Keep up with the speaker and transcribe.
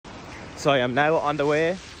So I am now on the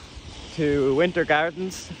way to Winter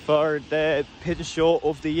Gardens for the pigeon show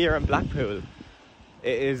of the year in Blackpool.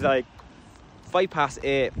 It is like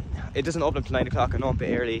 8:05. It doesn't open until 9 o'clock. I know I'm a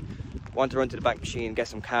bit early. Want to run to the bank machine, get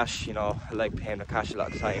some cash. You know, I like paying with cash a lot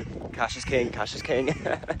of the time. Cash is king, cash is king.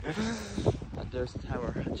 And there's the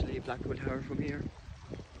tower, actually, Blackpool Tower from here.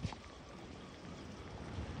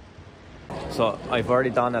 So I've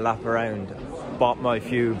already done a lap around, bought my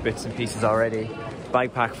few bits and pieces already.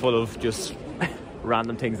 Backpack full of just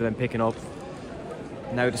random things that I'm picking up.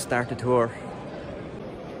 Now to start the tour.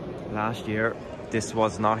 Last year this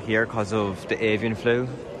was not here because of the avian flu,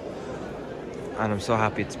 and I'm so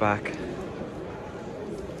happy it's back.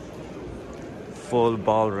 Full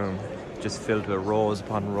ballroom, just filled with rows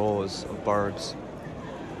upon rows of birds.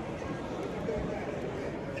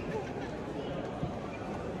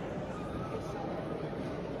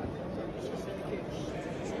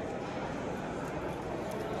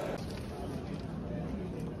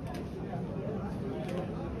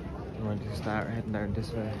 I'm going to start heading down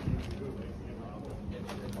this way.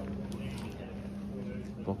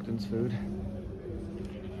 Buckton's food.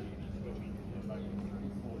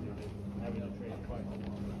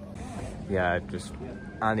 Yeah, just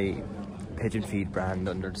any pigeon feed brand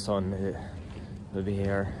under the sun will be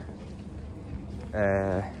here.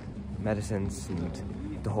 Medicines and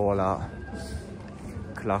the whole lot.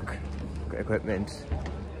 Clock, equipment,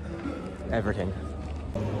 everything.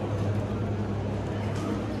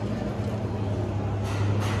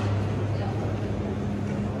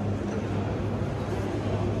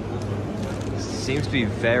 Seems to be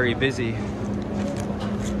very busy.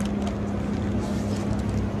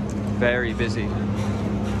 Very busy.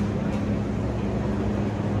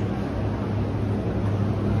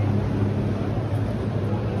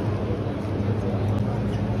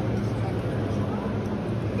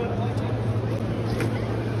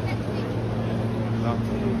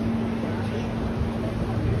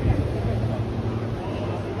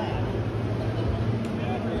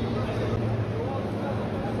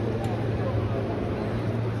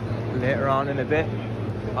 Later on in a bit,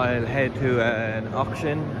 I'll head to an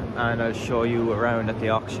auction and I'll show you around at the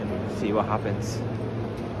auction, see what happens.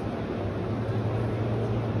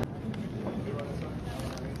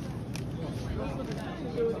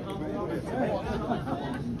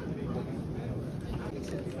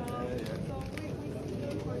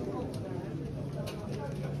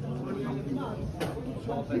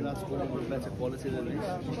 I think that's one of the better quality than this.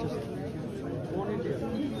 It's just one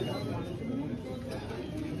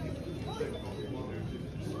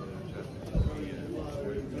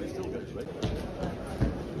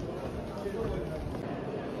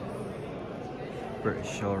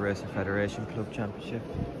British Show Racing Federation Club Championship.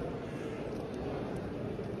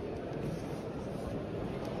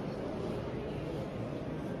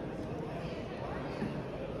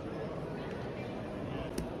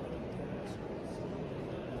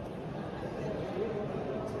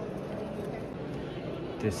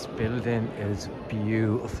 This building is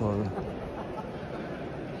beautiful.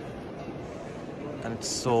 And it's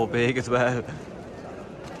so big as well.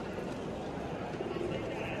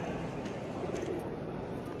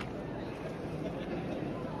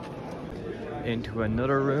 Into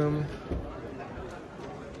another room.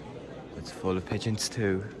 It's full of pigeons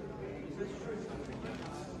too.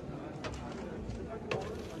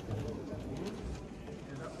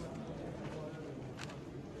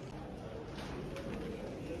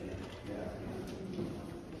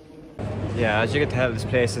 Yeah, as you can tell, this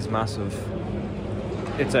place is massive.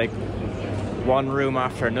 It's like one room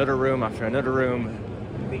after another room after another room.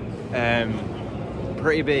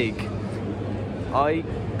 Pretty big. I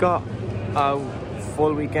got a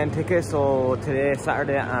full weekend ticket, so today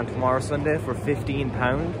Saturday and tomorrow Sunday for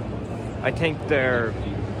 £15. I think they're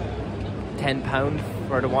 £10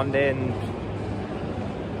 for the one day,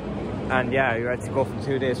 and yeah, you had to go for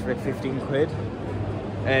 2 days for like 15 quid.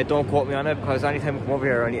 Don't quote me on it, because anytime I come over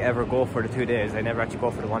here I only ever go for the 2 days. I never actually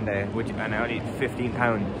go for the one day, and I only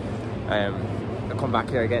 £15. I'll come back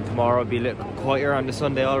here again tomorrow. It'll be a little quieter on the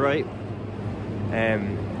Sunday, alright.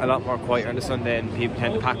 A lot more quieter on the Sunday, and people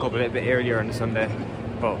tend to pack up a little bit earlier on the Sunday.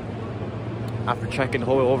 But after trekking the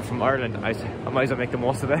whole way over from Ireland, I might as well make the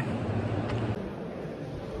most of it.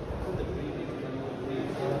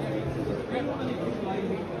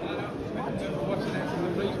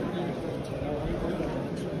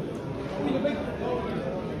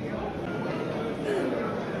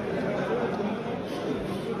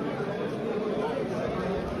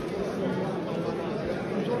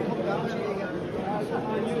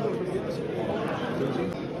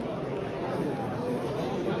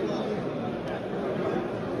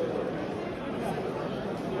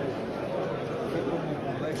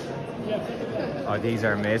 Oh, these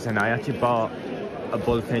are amazing. I actually bought a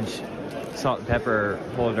bullfinch salt and pepper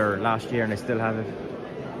holder last year and I still have it.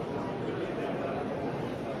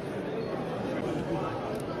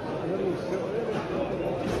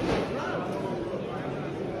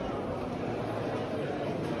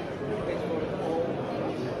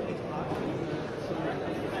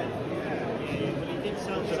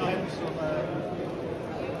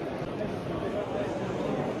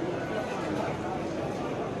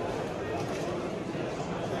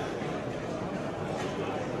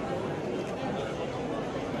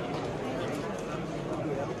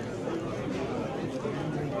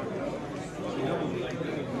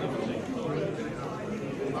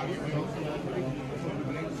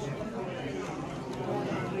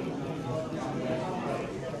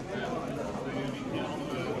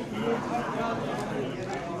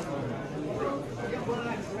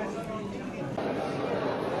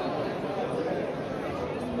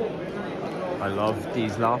 I love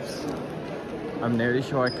these lofts. I'm nearly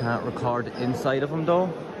sure I can't record inside of them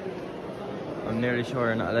though. I'm nearly sure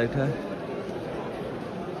you're not allowed to.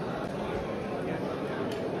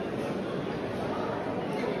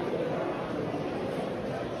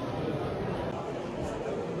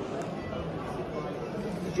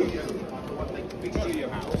 Big studio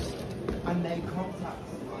house. And then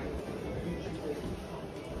contacts.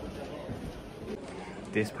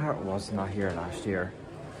 This part was not here last year,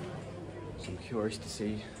 so I'm curious to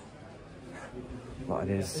see what it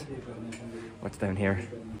is. What's down here?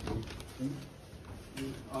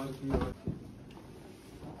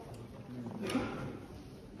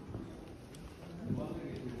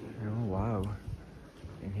 Oh wow,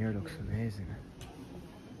 in here looks amazing.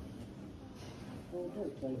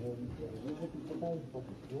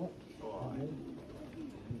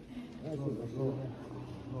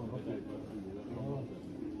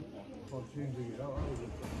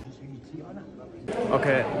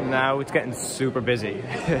 Okay, now it's getting super busy.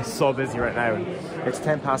 It's so busy right now. It's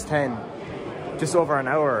 10:10. Just over an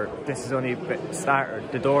hour. This is only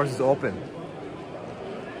started. The doors is open.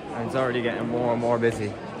 And it's already getting more and more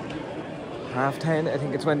busy. 10:30, I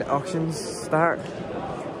think it's when the auctions start.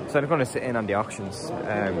 So I'm going to sit in on the auctions.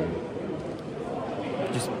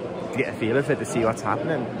 Just to get a feel of it, to see what's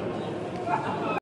happening.